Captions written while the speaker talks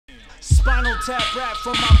Spinal Tap rap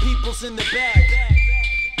for my peoples in the back.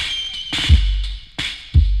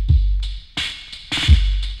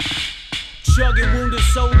 Chugging wounded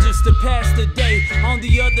soldiers to pass the day on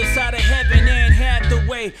the other side of heaven and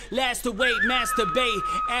Hathaway. Last to wait, masturbate,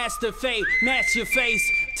 ask the fate, match your face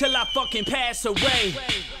till I fucking pass away.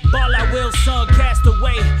 Ball I will, son, cast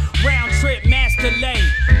away. Round trip, master lay.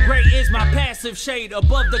 Great is my passive shade.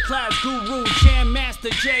 Above the clouds, guru, jam master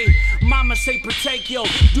J. Mama say protect yo,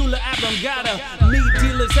 doula abangada. Meat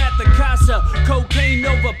dealers at the casa, cocaine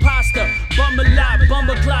over pasta. Bummer lot,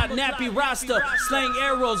 bummer clot, nappy roster. Slang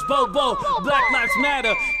arrows, bobo, Black Lives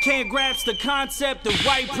Matter. Can't grasp the concept of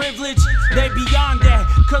white privilege. They beyond that,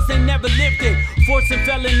 cause they never lived it. Forcing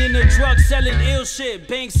felon in the drug selling ill shit.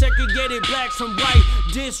 Bank segregated blacks from white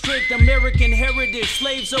district. American heritage,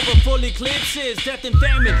 slaves over full eclipses. Death and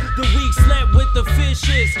famine, the weak slept with the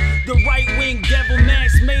fishes. The right wing devil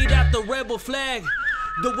mask made out the rebel flag.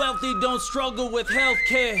 The wealthy don't struggle with health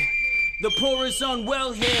care. The poor is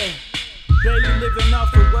unwell here, barely living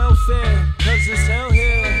off of welfare, cause it's hell